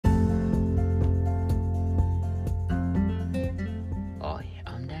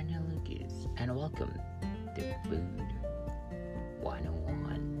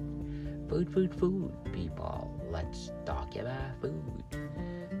Food, people. Let's talk about food.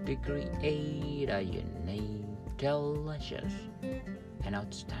 To create a unique, delicious, and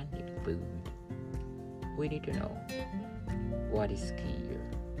outstanding food, we need to know what is kheer.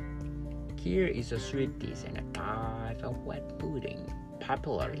 Kheer is a sweet dish and a type of wet pudding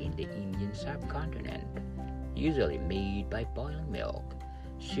popular in the Indian subcontinent, usually made by boiling milk,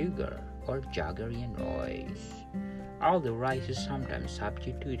 sugar, or jaggery and rice. Although rice is sometimes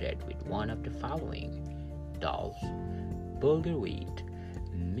substituted with one of the following: dals, bulgur wheat,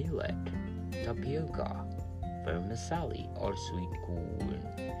 millet, tapioca, vermicelli, or sweet corn.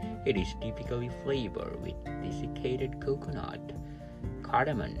 It is typically flavored with desiccated coconut,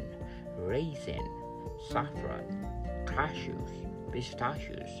 cardamom, raisin, saffron, cashews,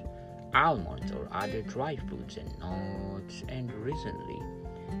 pistachios, almonds, or other dry fruits and nuts, and recently,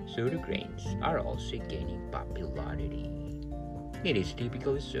 soda grains are also gaining popularity. It is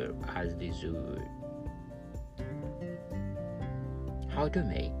typically served as dessert. How to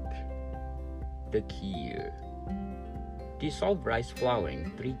make the kheer. Dissolve rice flour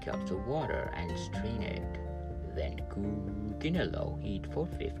in 3 cups of water and strain it. Then cook in a low heat for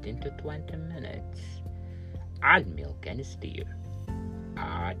 15 to 20 minutes. Add milk and stir.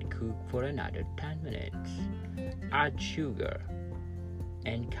 Add cook for another 10 minutes. Add sugar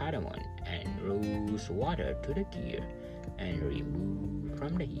and cardamom and rose water to the kheer and remove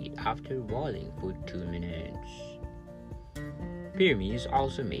from the heat after boiling for 2 minutes. Pirmi is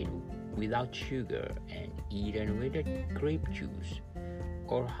also made without sugar and eaten with a grape juice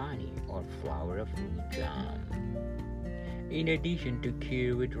or honey or flour of fruit jam. In addition to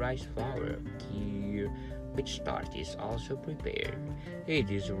kheer with rice flour, kheer with starch is also prepared. It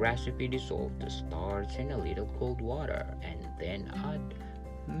is recipe dissolve the starch in a little cold water and then add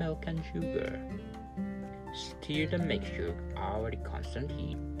milk and sugar. Stir the mixture over the constant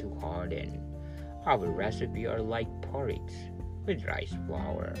heat to harden. Our recipe are like porridge with rice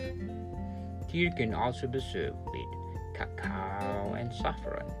flour. Kheer can also be served with cacao and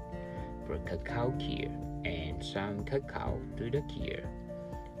saffron. For cacao kheer and some cacao to the kheer.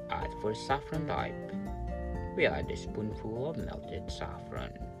 As for saffron type, we add a spoonful of melted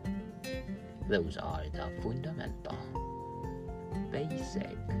saffron. Those are the fundamental,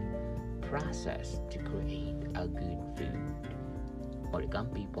 basic process to create a good food. Welcome,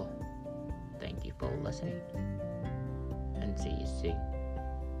 people. Thank you for listening and see you soon.